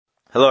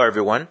Hello,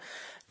 everyone.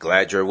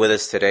 Glad you're with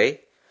us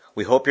today.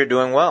 We hope you're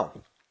doing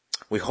well.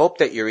 We hope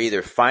that you're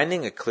either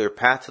finding a clear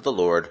path to the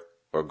Lord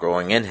or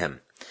growing in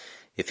Him.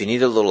 If you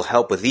need a little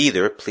help with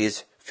either,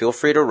 please feel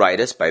free to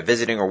write us by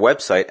visiting our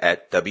website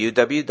at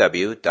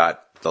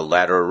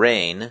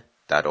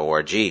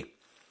www.thelatterrain.org.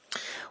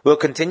 We'll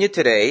continue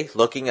today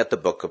looking at the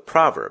book of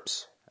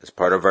Proverbs. As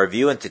part of our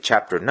view into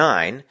chapter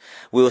 9,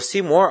 we will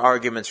see more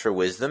arguments for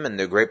wisdom and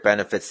the great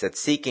benefits that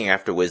seeking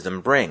after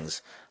wisdom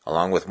brings,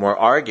 along with more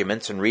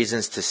arguments and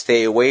reasons to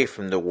stay away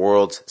from the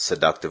world's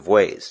seductive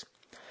ways.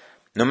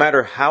 No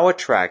matter how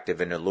attractive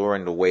and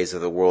alluring the ways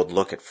of the world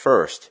look at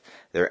first,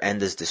 their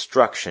end is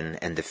destruction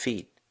and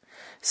defeat.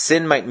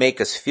 Sin might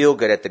make us feel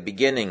good at the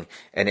beginning,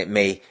 and it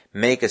may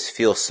make us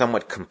feel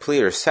somewhat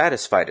complete or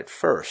satisfied at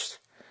first.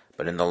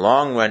 But in the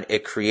long run,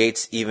 it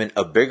creates even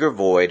a bigger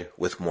void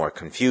with more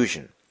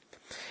confusion.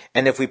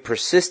 And if we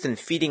persist in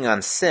feeding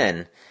on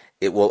sin,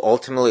 it will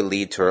ultimately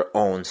lead to our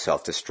own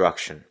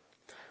self-destruction.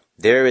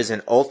 There is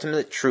an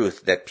ultimate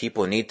truth that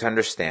people need to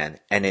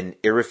understand, and an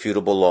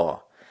irrefutable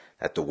law,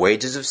 that the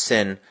wages of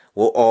sin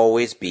will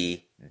always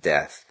be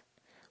death.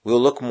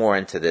 We'll look more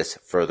into this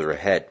further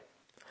ahead.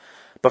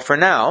 But for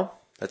now,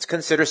 let's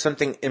consider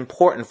something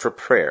important for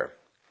prayer.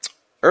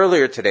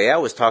 Earlier today, I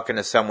was talking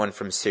to someone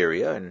from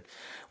Syria, and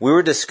we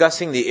were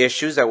discussing the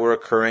issues that were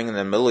occurring in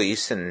the Middle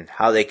East and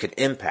how they could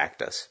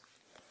impact us.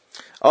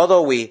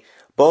 Although we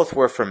both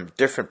were from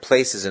different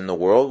places in the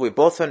world, we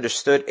both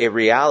understood a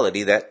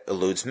reality that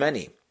eludes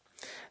many.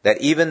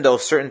 That even though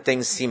certain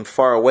things seem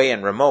far away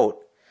and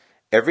remote,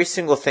 every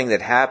single thing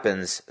that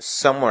happens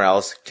somewhere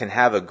else can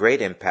have a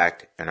great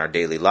impact in our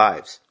daily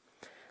lives.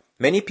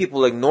 Many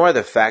people ignore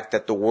the fact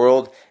that the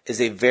world is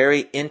a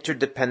very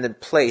interdependent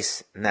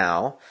place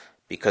now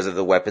because of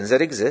the weapons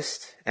that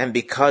exist and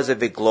because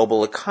of a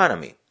global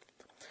economy.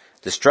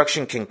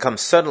 Destruction can come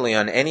suddenly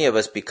on any of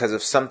us because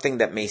of something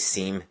that may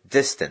seem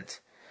distant.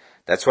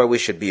 That's why we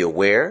should be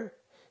aware,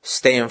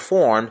 stay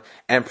informed,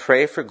 and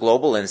pray for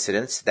global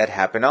incidents that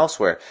happen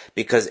elsewhere,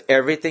 because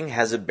everything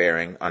has a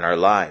bearing on our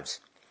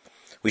lives.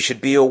 We should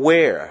be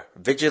aware,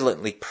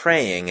 vigilantly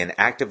praying and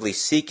actively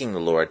seeking the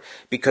Lord,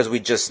 because we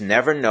just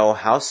never know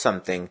how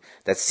something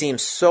that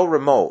seems so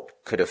remote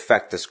could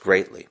affect us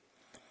greatly.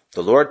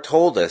 The Lord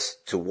told us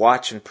to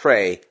watch and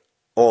pray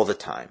all the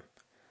time.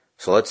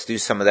 So let's do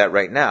some of that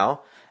right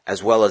now,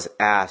 as well as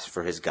ask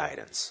for His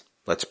guidance.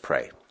 Let's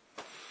pray.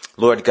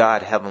 Lord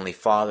God, Heavenly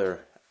Father,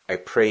 I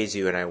praise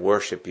You and I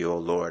worship You, O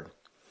Lord.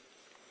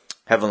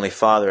 Heavenly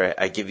Father,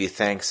 I give You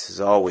thanks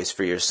as always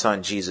for Your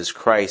Son, Jesus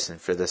Christ,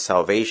 and for the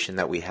salvation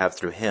that we have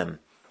through Him.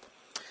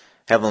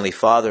 Heavenly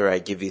Father, I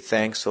give You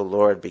thanks, O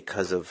Lord,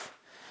 because of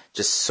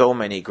just so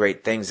many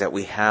great things that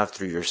we have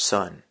through Your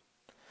Son.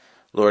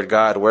 Lord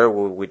God, where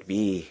would we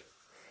be?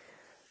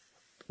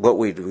 What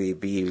would we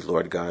be,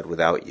 Lord God,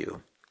 without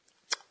You,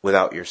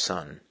 without Your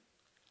Son?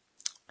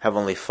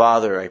 Heavenly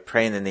Father, I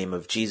pray in the name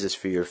of Jesus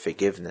for Your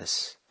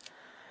forgiveness.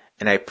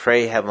 And I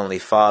pray, Heavenly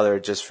Father,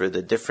 just for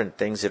the different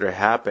things that are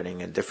happening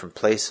in different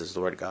places,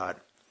 Lord God.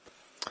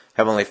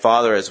 Heavenly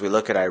Father, as we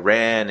look at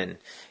Iran and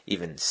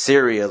even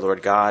Syria,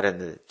 Lord God,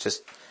 and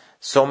just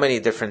so many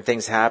different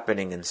things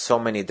happening in so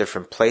many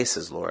different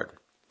places, Lord.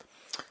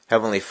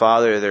 Heavenly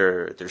Father,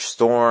 there's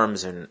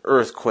storms and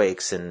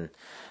earthquakes and,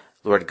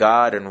 Lord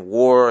God, and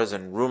wars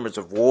and rumors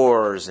of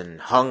wars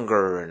and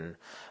hunger and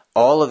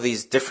all of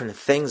these different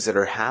things that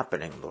are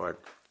happening, Lord.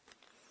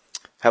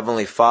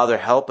 Heavenly Father,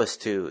 help us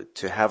to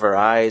have our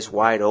eyes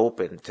wide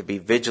open, to be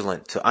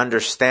vigilant, to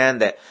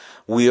understand that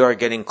we are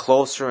getting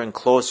closer and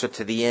closer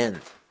to the end,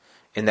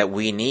 and that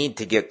we need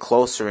to get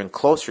closer and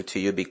closer to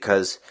You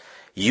because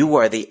You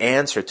are the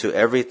answer to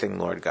everything,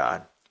 Lord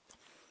God.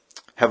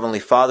 Heavenly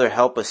Father,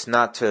 help us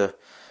not to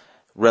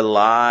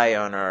rely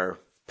on our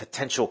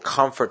potential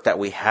comfort that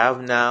we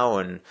have now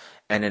and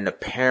an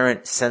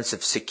apparent sense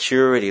of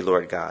security,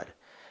 Lord God.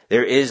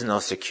 There is no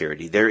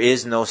security. There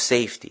is no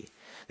safety.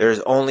 There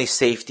is only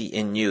safety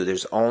in You.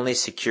 There's only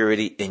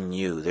security in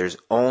You. There's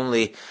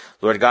only,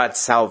 Lord God,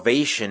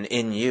 salvation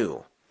in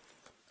You.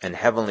 And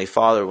Heavenly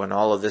Father, when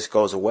all of this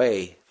goes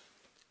away,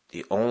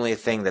 the only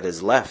thing that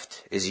is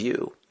left is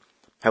You.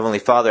 Heavenly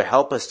Father,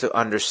 help us to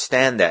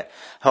understand that.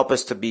 Help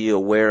us to be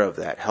aware of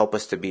that. Help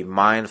us to be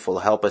mindful.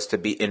 Help us to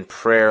be in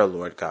prayer,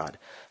 Lord God.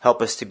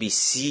 Help us to be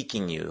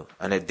seeking You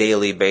on a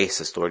daily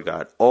basis, Lord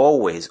God.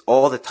 Always,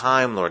 all the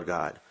time, Lord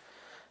God.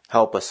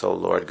 Help us, O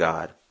Lord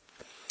God.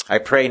 I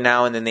pray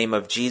now in the name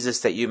of Jesus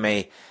that You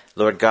may,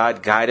 Lord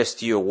God, guide us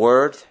to Your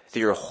word,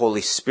 through Your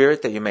Holy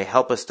Spirit, that You may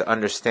help us to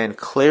understand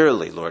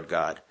clearly, Lord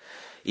God,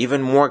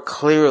 even more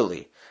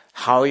clearly,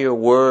 how Your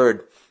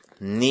word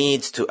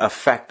needs to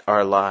affect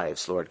our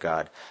lives, Lord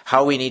God.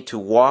 How we need to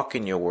walk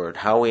in Your word.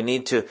 How we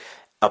need to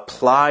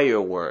apply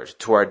Your word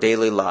to our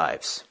daily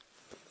lives.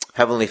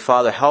 Heavenly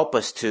Father, help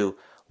us to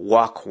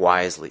walk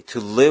wisely, to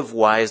live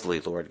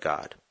wisely, Lord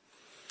God.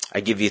 I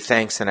give You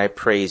thanks and I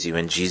praise You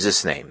in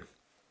Jesus' name.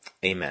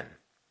 Amen.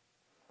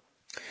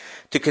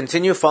 To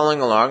continue following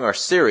along our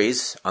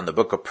series on the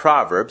book of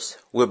Proverbs,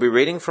 we'll be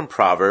reading from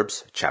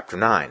Proverbs chapter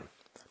 9.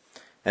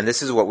 And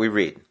this is what we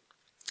read.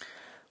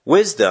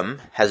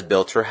 Wisdom has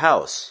built her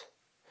house.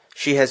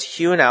 She has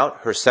hewn out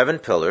her 7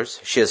 pillars.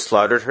 She has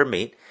slaughtered her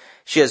meat.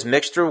 She has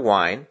mixed her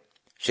wine.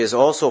 She has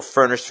also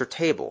furnished her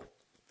table.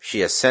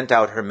 She has sent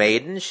out her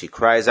maidens. She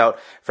cries out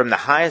from the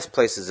highest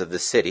places of the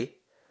city.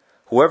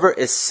 Whoever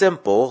is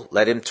simple,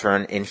 let him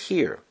turn and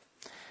hear.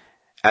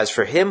 As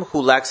for him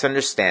who lacks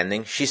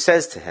understanding, she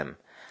says to him,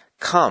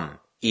 Come,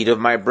 eat of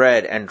my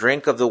bread and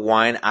drink of the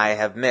wine I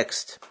have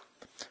mixed.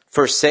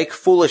 Forsake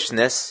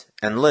foolishness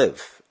and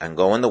live, and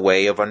go in the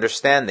way of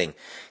understanding.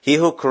 He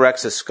who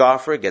corrects a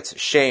scoffer gets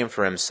shame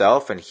for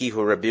himself, and he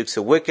who rebukes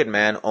a wicked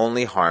man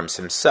only harms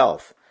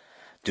himself.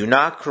 Do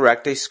not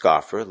correct a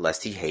scoffer,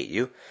 lest he hate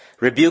you.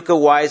 Rebuke a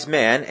wise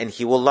man, and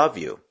he will love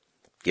you.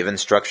 Give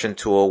instruction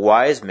to a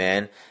wise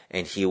man,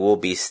 and he will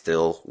be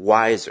still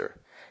wiser.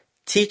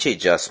 Teach a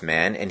just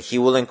man, and he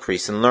will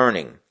increase in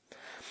learning.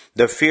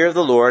 The fear of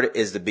the Lord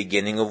is the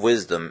beginning of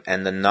wisdom,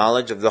 and the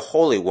knowledge of the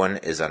Holy One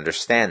is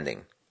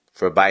understanding.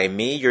 For by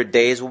me your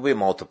days will be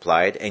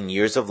multiplied, and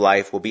years of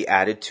life will be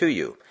added to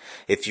you.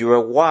 If you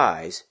are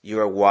wise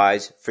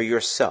for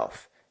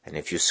yourself, and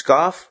if you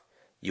scoff,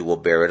 you will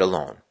bear it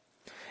alone.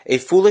 A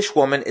foolish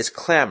woman is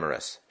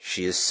clamorous.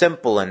 She is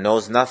simple and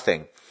knows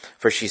nothing.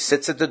 For she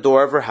sits at the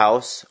door of her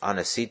house, on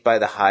a seat by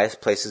the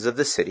highest places of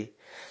the city,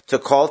 to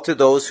call to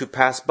those who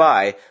pass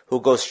by,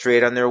 who go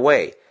straight on their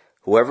way.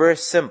 Whoever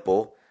is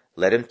simple,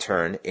 let him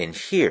turn and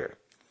hear.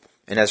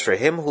 And as for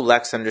him who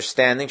lacks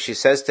understanding, she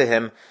says to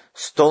him,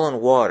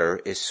 Stolen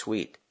water is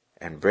sweet,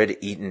 and bread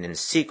eaten in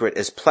secret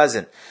is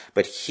pleasant,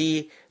 but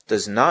he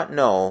does not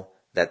know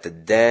that the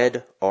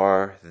dead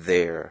are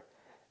there,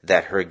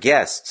 that her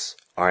guests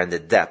are in the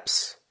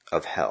depths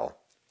of hell.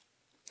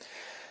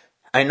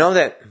 I know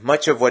that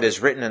much of what is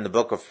written in the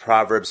book of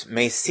Proverbs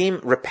may seem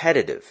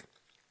repetitive,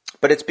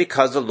 but it's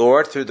because the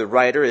Lord, through the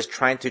writer, is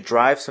trying to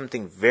drive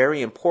something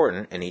very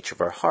important in each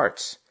of our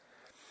hearts.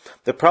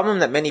 The problem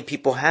that many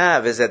people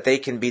have is that they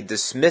can be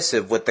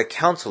dismissive with the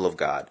counsel of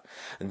God.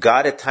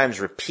 God at times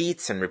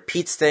repeats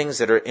things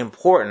that are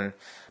important,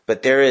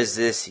 but there is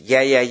this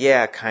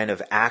yeah kind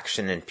of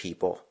action in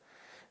people.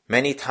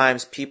 Many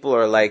times people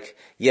are like,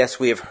 yes,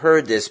 we have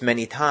heard this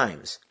many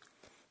times.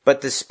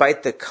 But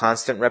despite the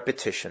constant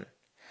repetition,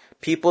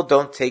 people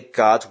don't take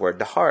God's word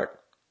to heart.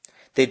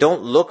 They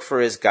don't look for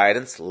his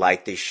guidance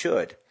like they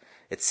should.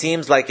 It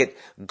seems like it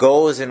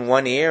goes in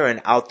one ear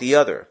and out the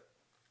other.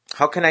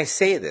 How can I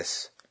say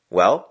this?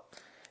 Well,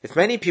 if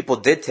many people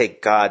did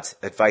take God's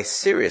advice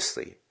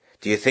seriously,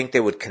 do you think they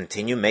would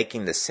continue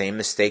making the same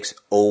mistakes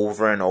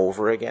over and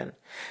over again?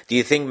 Do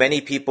you think many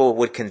people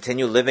would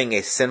continue living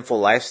a sinful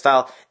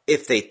lifestyle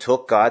if they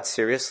took God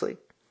seriously?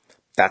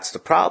 That's the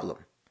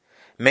problem.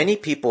 Many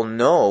people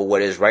know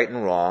what is right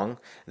and wrong.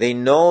 They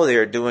know they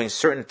are doing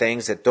certain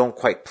things that don't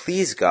quite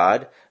please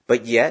God,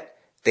 but yet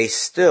they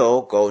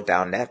still go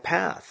down that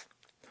path.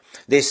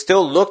 They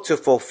still look to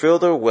fulfill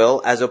their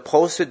will as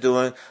opposed to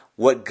doing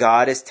what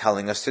God is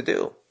telling us to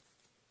do.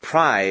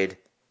 Pride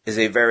is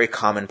a very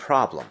common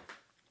problem.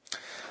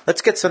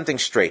 Let's get something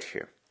straight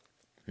here.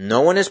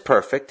 No one is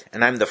perfect,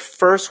 and I'm the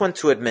first one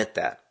to admit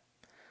that.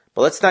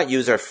 But let's not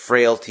use our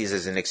frailties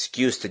as an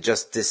excuse to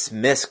just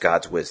dismiss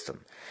God's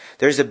wisdom.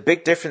 There's a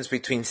big difference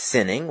between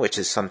sinning, which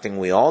is something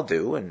we all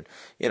do, and,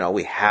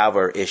 we have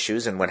our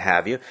issues and what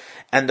have you,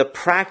 and the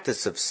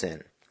practice of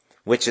sin,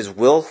 which is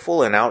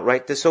willful and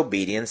outright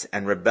disobedience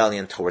and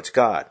rebellion towards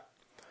God.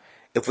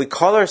 If we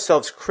call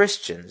ourselves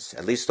Christians,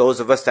 at least those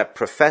of us that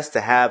profess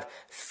to have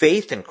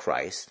faith in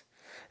Christ,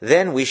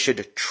 then we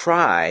should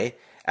try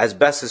as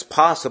best as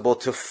possible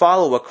to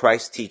follow what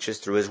Christ teaches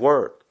through his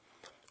word.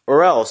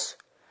 Or else,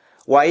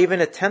 why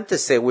even attempt to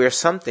say we are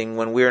something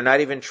when we are not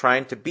even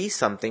trying to be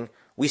something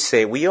we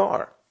say we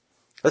are?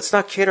 Let's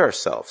not kid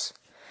ourselves.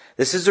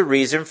 This is the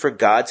reason for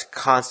God's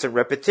constant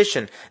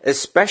repetition,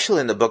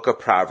 especially in the book of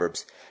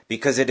Proverbs,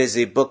 because it is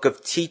a book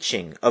of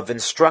teaching, of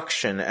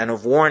instruction, and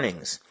of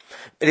warnings.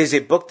 It is a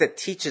book that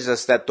teaches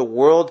us that the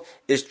world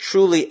is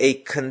truly a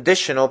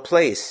conditional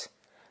place.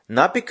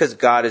 Not because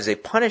God is a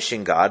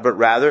punishing God, but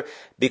rather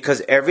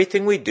because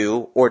everything we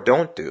do or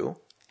don't do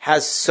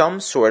has some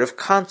sort of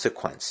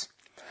consequence.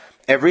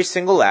 Every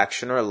single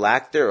action or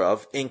lack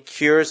thereof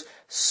incurs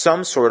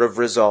some sort of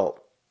result.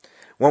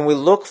 When we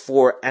look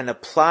for and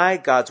apply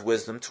God's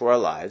wisdom to our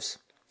lives,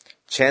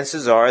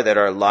 chances are that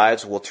our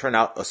lives will turn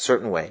out a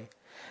certain way,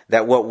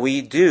 that what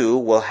we do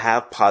will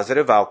have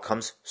positive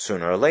outcomes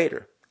sooner or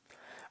later.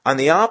 On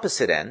the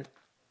opposite end,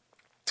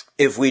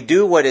 if we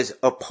do what is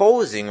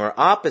opposing or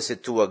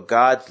opposite to what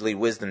godly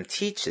wisdom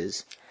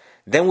teaches,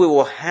 then we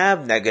will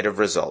have negative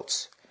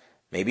results.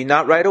 Maybe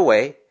not right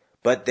away,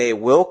 but they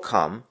will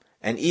come,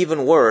 and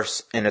even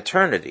worse, in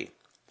eternity.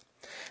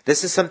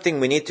 This is something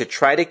we need to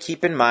try to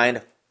keep in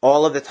mind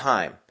all of the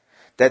time,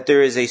 that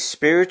there is a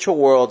spiritual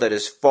world that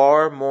is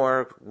far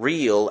more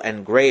real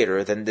and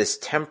greater than this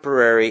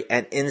temporary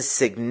and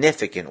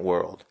insignificant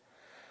world.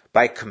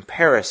 By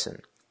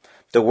comparison,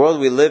 the world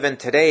we live in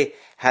today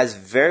has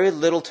very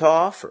little to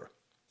offer.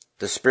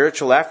 The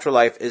spiritual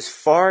afterlife is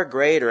far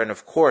greater and,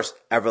 of course,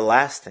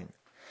 everlasting.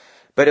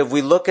 But if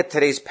we look at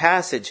today's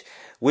passage,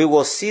 we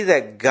will see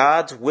that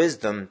God's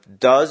wisdom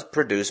does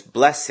produce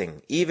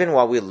blessing, even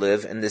while we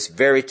live in this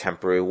very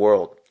temporary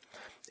world.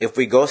 If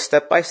we go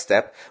step by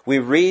step, we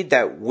read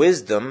that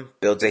wisdom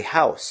builds a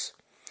house.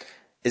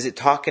 Is it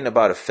talking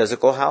about a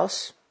physical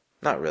house?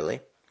 Not really.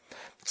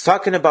 It's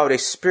talking about a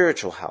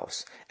spiritual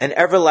house, an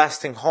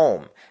everlasting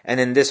home. And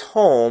in this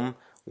home,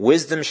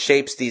 wisdom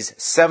shapes these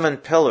 7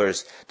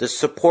 pillars, the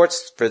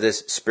supports for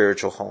this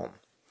spiritual home.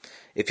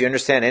 If you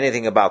understand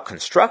anything about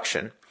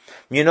construction,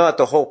 you know that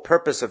the whole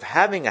purpose of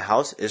having a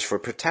house is for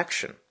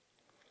protection.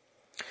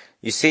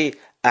 You see,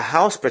 a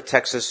house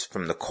protects us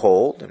from the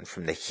cold and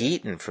from the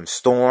heat and from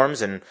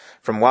storms and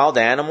from wild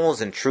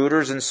animals,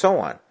 intruders, and so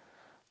on.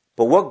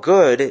 But what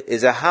good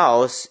is a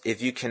house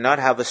if you cannot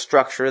have a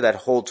structure that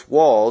holds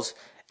walls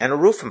and a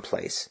roof in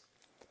place?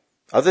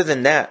 Other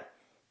than that,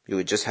 you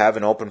would just have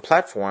an open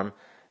platform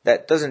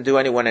that doesn't do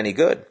anyone any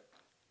good.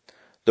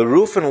 The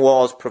roof and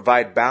walls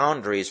provide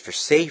boundaries for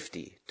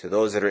safety to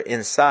those that are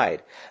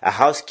inside. A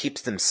house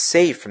keeps them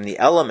safe from the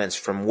elements,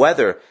 from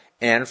weather,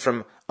 and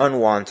from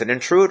unwanted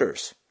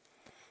intruders.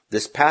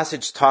 This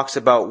passage talks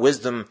about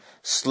wisdom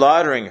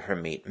slaughtering her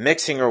meat,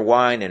 mixing her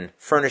wine, and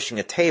furnishing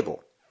a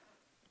table.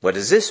 What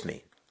does this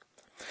mean?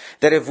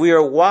 That if we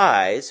are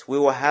wise, we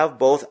will have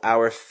both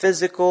our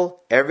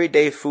physical,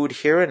 everyday food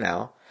here and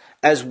now,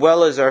 as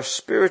well as our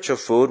spiritual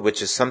food,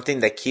 which is something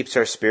that keeps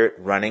our spirit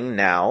running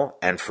now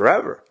and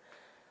forever.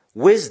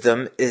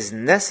 Wisdom is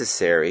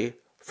necessary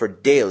for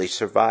daily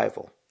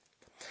survival.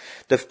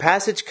 The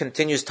passage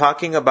continues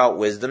talking about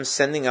wisdom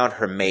sending out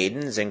her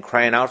maidens and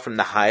crying out from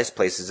the highest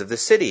places of the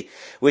city,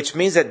 which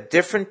means that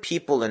different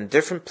people in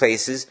different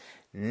places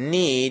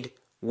need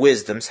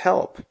wisdom's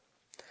help.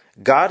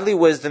 Godly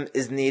wisdom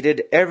is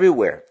needed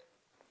everywhere,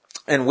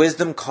 and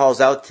wisdom calls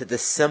out to the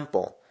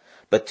simple,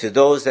 but to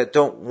those that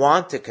don't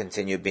want to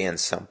continue being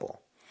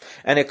simple.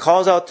 And it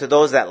calls out to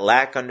those that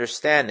lack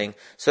understanding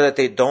so that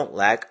they don't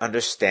lack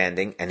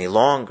understanding any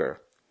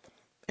longer.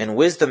 And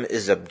wisdom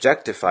is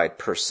objectified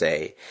per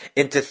se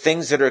into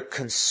things that are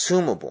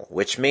consumable,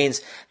 which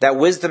means that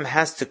wisdom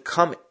has to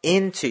come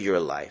into your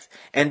life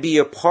and be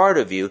a part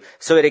of you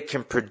so that it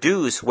can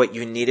produce what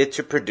you need it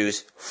to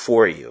produce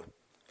for you.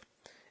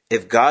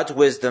 If God's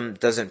wisdom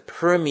doesn't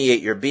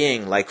permeate your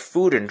being like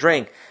food and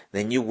drink,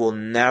 then you will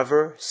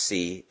never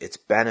see its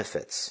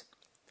benefits.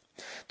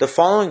 The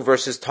following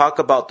verses talk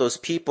about those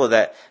people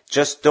that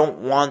just don't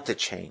want to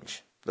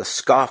change. The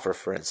scoffer,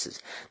 for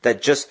instance,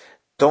 that just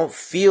don't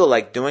feel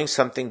like doing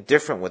something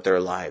different with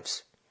their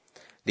lives.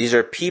 These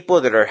are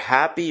people that are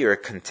happy or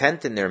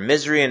content in their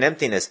misery and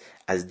emptiness,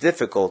 as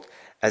difficult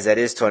as that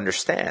is to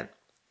understand.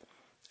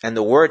 And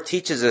the Word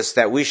teaches us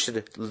that we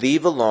should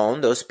leave alone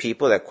those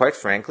people that, quite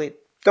frankly,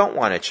 don't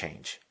want to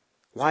change.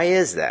 Why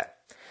is that?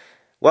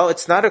 Well,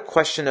 it's not a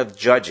question of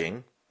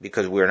judging,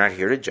 because we're not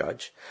here to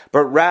judge,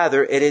 but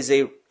rather it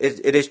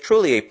is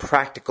truly a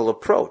practical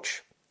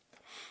approach.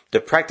 The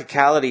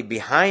practicality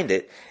behind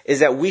it is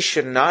that we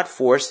should not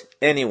force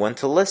anyone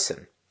to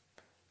listen.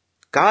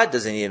 God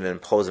doesn't even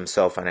impose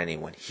himself on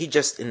anyone. He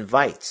just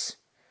invites.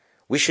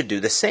 We should do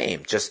the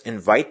same. Just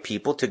invite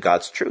people to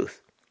God's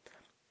truth.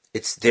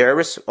 It's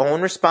their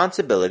own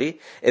responsibility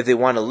if they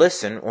want to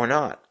listen or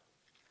not.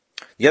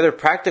 The other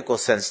practical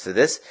sense to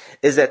this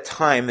is that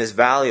time is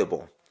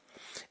valuable.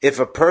 If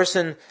a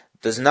person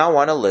does not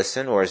want to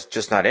listen or is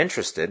just not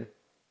interested,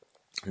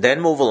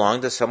 then move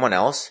along to someone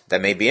else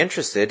that may be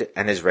interested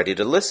and is ready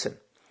to listen.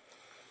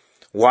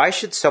 Why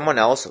should someone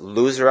else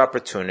lose their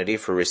opportunity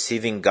for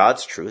receiving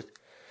God's truth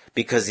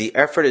because the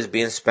effort is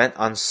being spent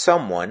on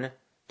someone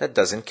that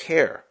doesn't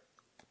care?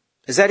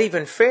 Is that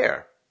even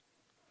fair?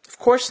 Of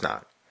course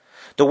not.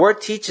 The Word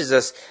teaches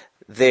us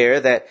there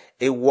that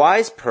a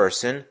wise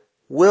person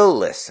will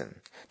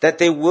listen, that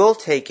they will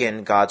take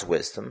in God's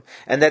wisdom,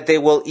 and that they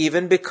will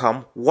even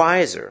become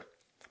wiser.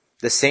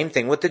 The same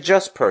thing with the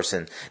just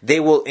person. They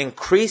will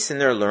increase in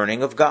their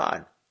learning of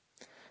God.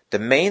 The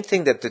main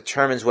thing that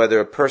determines whether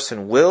a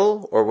person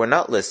will or will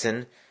not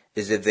listen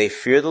is if they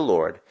fear the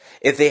Lord,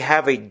 if they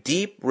have a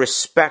deep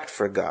respect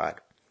for God.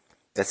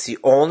 That's the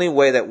only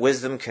way that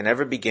wisdom can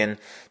ever begin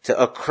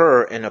to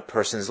occur in a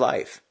person's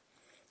life.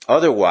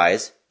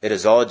 Otherwise, it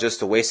is all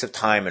just a waste of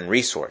time and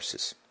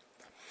resources.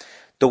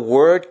 The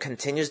Word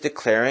continues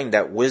declaring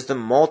that wisdom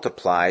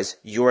multiplies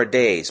your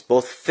days,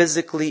 both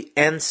physically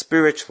and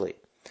spiritually.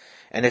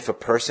 And if a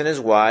person is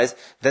wise,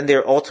 then they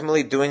are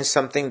ultimately doing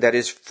something that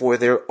is for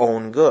their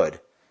own good.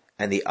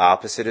 And the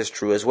opposite is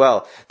true as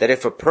well, that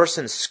if a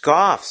person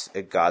scoffs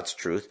at God's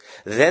truth,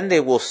 then they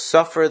will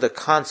suffer the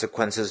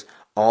consequences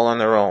all on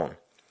their own.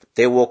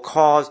 They will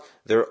cause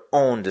their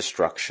own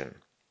destruction.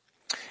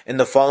 In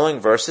the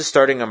following verses,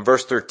 starting on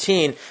verse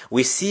 13,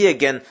 we see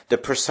again the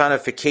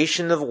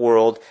personification of the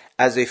world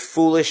as a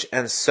foolish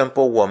and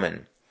simple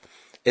woman.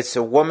 It's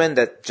a woman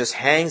that just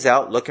hangs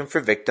out looking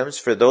for victims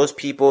for those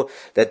people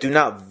that do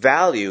not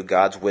value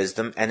God's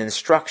wisdom and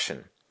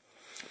instruction.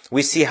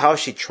 We see how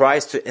she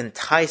tries to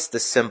entice the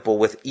simple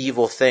with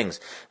evil things,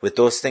 with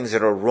those things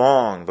that are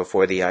wrong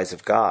before the eyes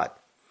of God.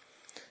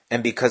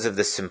 And because of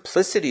the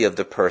simplicity of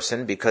the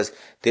person, because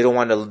they don't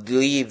want to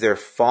leave their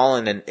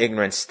fallen and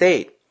ignorant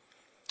state,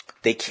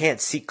 they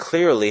can't see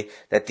clearly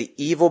that the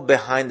evil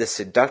behind the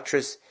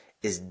seductress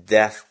is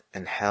death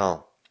and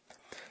hell.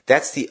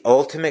 That's the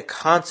ultimate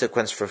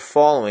consequence for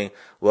following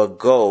what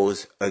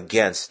goes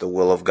against the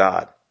will of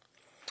God.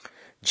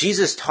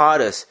 Jesus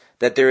taught us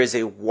that there is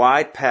a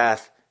wide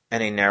path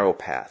and a narrow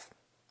path.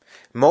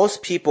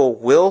 Most people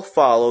will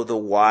follow the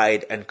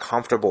wide and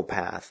comfortable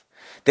path.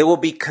 They will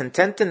be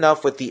content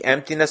enough with the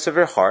emptiness of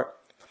their heart,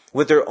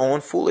 with their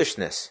own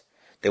foolishness.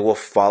 They will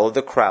follow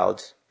the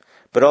crowds.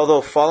 But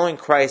although following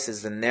Christ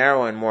is the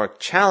narrow and more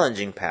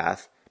challenging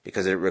path,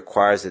 because it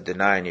requires the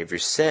denying of your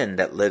sin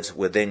that lives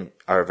within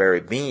our very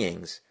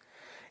beings,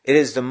 it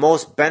is the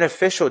most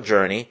beneficial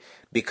journey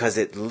because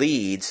it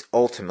leads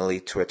ultimately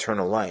to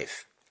eternal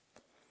life.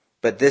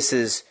 But this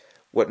is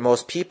what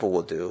most people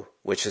will do,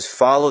 which is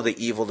follow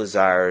the evil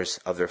desires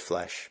of their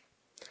flesh.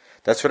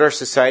 That's what our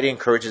society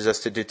encourages us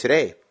to do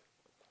today,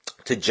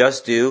 to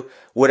just do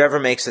whatever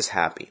makes us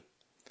happy.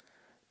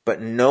 But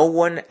no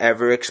one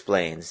ever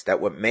explains that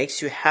what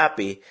makes you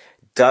happy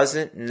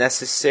doesn't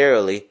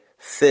necessarily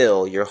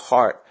fill your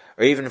heart,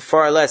 or even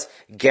far less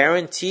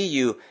guarantee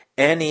you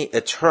any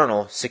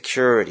eternal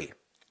security.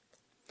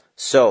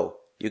 So,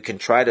 you can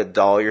try to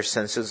dull your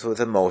senses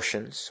with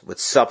emotions, with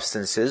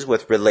substances,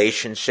 with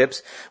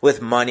relationships, with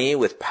money,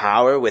 with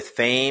power, with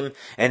fame,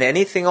 and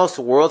anything else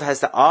the world has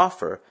to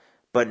offer,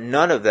 but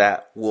none of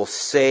that will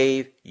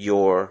save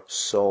your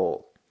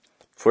soul.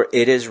 For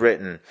it is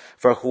written,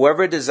 "For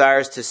whoever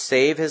desires to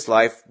save his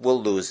life will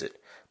lose it,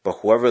 but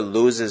whoever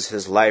loses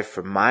his life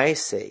for my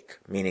sake,"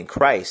 meaning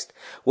Christ,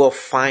 "will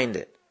find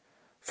it.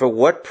 For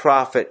what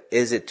profit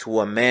is it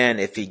to a man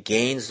if he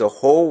gains the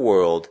whole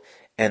world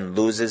and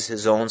loses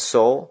his own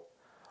soul?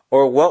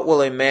 Or what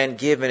will a man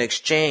give in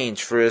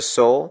exchange for his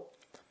soul?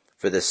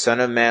 For the Son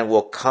of Man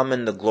will come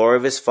in the glory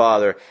of his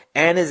Father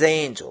and his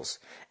angels,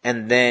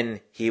 and then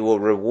he will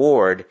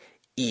reward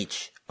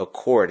each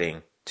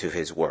according to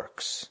his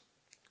works."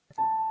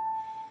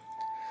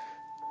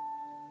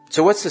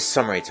 So what's the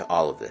summary to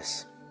all of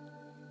this?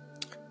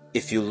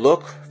 If you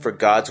look for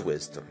God's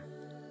wisdom,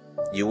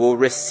 you will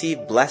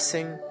receive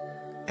blessing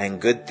and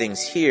good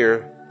things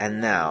here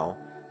and now,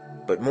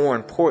 but more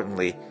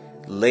importantly,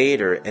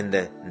 later in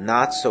the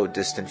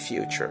not-so-distant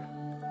future.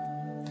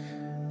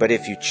 But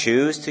if you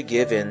choose to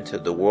give in to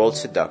the world's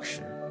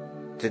seduction,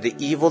 to the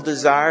evil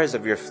desires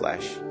of your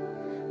flesh,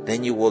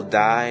 then you will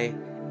die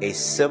a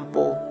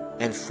simple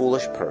and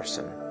foolish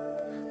person,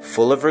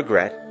 full of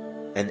regret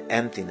and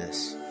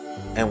emptiness.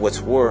 And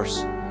what's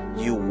worse,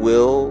 you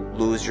will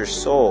lose your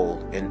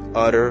soul in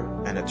utter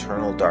and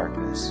eternal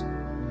darkness,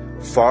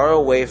 far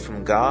away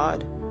from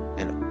God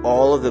and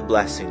all of the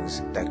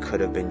blessings that could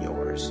have been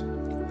yours.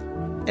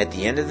 At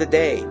the end of the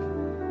day,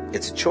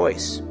 it's a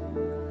choice.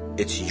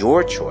 It's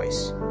your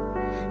choice.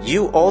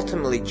 You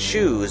ultimately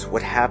choose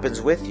what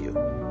happens with you.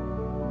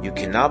 You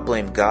cannot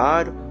blame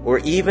God or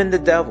even the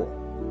devil.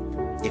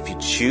 If you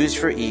choose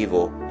for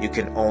evil, you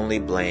can only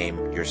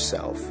blame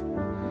yourself.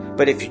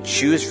 But if you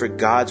choose for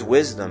God's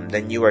wisdom,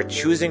 then you are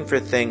choosing for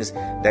things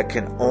that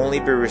can only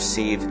be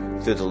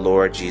received through the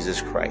Lord Jesus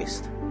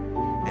Christ.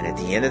 And at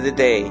the end of the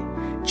day,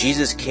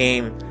 Jesus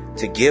came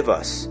to give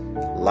us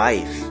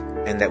life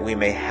and that we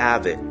may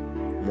have it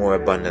more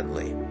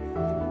abundantly.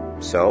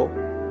 So,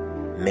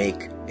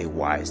 make a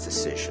wise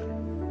decision.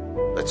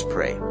 Let's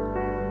pray.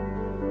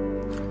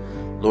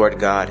 Lord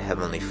God,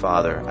 Heavenly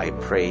Father, I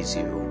praise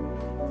you.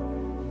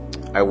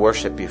 I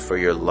worship you for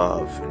your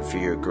love and for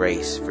your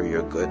grace, for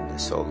your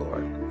goodness, O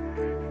Lord.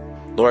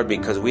 Lord,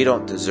 because we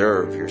don't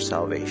deserve your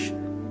salvation.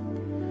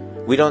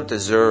 We don't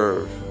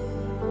deserve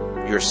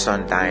your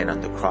Son dying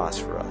on the cross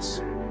for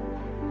us.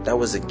 That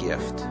was a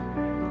gift.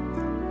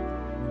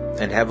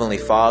 And Heavenly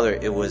Father,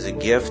 it was a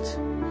gift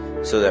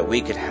so that we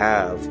could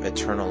have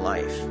eternal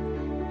life.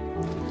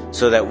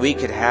 So that we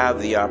could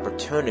have the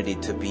opportunity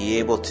to be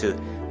able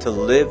to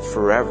live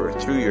forever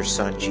through your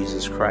Son,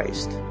 Jesus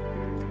Christ.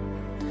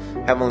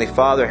 Heavenly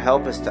Father,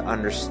 help us to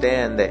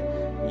understand that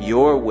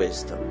your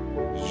wisdom,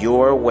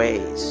 your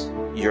ways,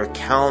 your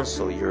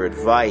counsel, your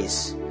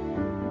advice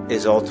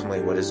is ultimately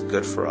what is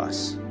good for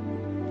us.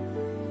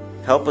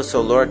 Help us,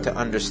 O Lord, to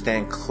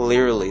understand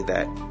clearly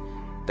that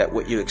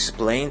what you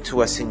explain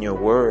to us in your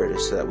word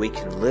is so that we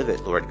can live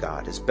it, Lord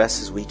God, as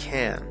best as we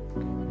can.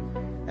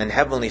 And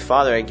Heavenly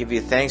Father, I give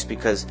you thanks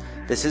because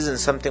this isn't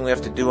something we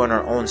have to do on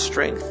our own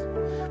strength,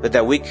 but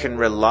that we can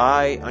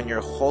rely on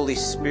your Holy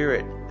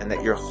Spirit and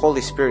that your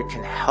Holy Spirit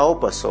can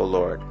help us, O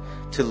Lord,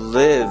 to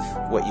live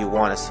what you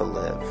want us to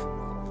live.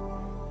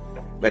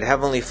 But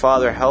Heavenly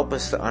Father, help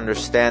us to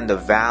understand the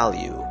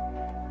value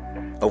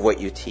of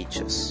what you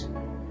teach us.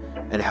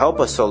 And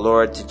help us, O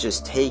Lord, to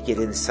just take it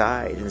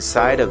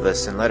inside of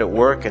us and let it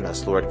work in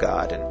us, Lord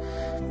God.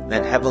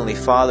 And Heavenly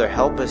Father,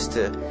 help us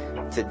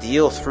to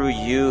deal through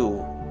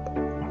you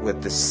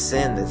with the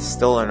sin that's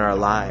still in our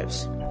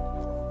lives.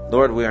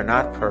 Lord, we are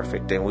not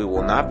perfect, and we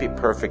will not be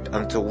perfect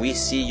until we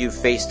see you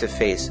face to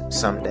face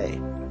someday.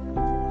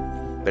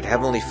 But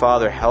Heavenly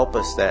Father, help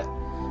us that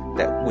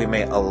that we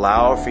may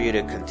allow for you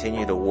to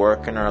continue to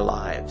work in our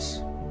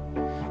lives,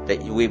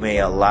 that we may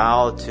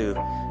allow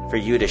for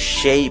you to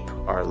shape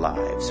our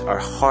lives, our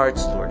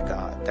hearts, Lord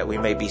God, that we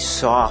may be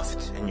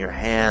soft in your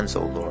hands,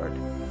 O Lord.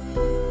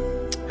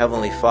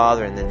 Heavenly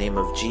Father, in the name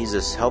of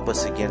Jesus, help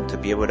us again to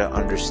be able to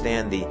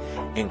understand the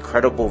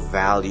incredible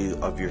value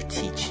of your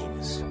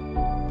teachings.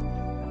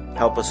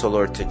 Help us, O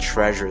Lord, to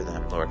treasure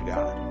them, Lord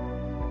God.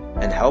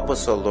 And help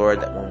us, O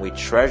Lord, that when we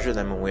treasure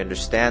them and we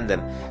understand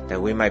them,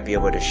 that we might be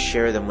able to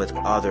share them with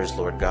others,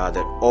 Lord God,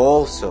 that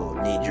also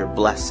need your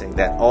blessing,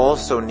 that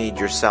also need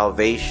your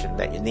salvation,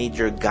 that you need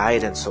your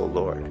guidance, O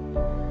Lord.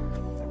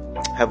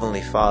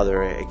 Heavenly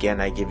Father, again,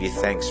 I give you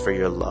thanks for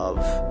your love,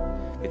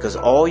 because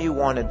all you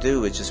want to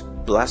do is just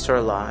bless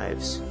our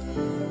lives,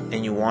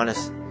 and you want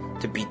us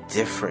to be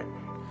different.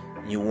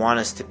 You want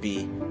us to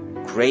be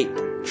great,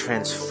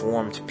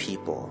 transformed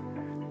people.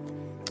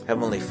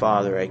 Heavenly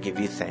Father, I give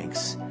you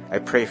thanks. I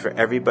pray for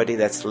everybody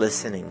that's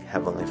listening,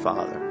 Heavenly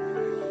Father.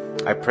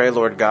 I pray,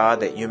 Lord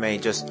God, that you may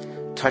just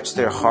touch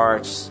their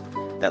hearts,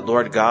 that,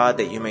 Lord God,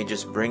 that you may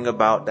just bring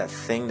about that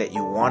thing that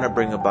you want to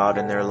bring about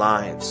in their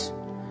lives.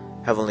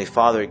 Heavenly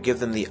Father, give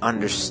them the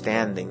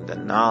understanding, the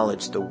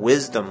knowledge, the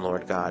wisdom,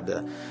 Lord God,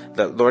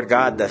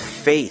 the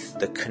faith,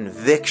 the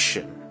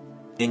conviction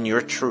in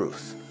your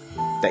truth,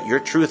 that your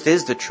truth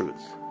is the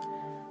truth,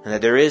 and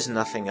that there is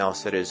nothing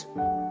else that is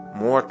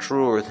more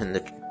truer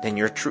than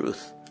your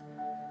truth.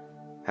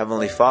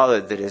 Heavenly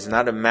Father, that it is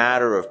not a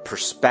matter of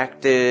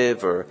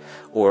perspective or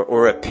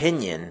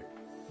opinion,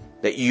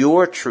 that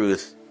your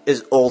truth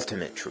is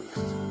ultimate truth.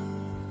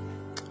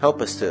 Help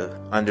us to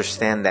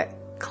understand that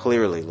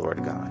clearly,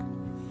 Lord God.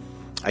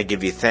 I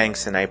give you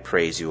thanks and I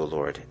praise you, O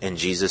Lord. In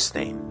Jesus'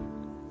 name,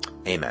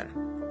 amen.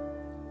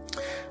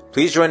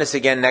 Please join us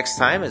again next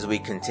time as we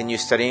continue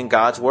studying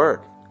God's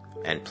Word.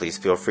 And please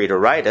feel free to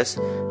write us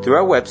through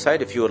our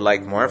website if you would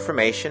like more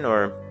information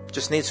or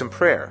just need some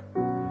prayer.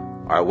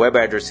 Our web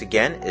address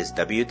again is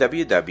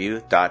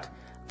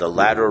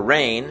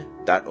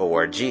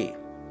www.thelatterrain.org.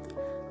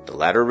 The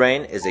Latter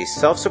Rain is a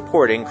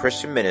self-supporting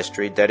Christian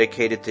ministry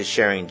dedicated to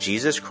sharing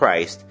Jesus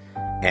Christ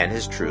and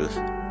His truth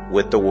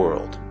with the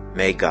world.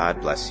 May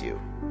God bless you.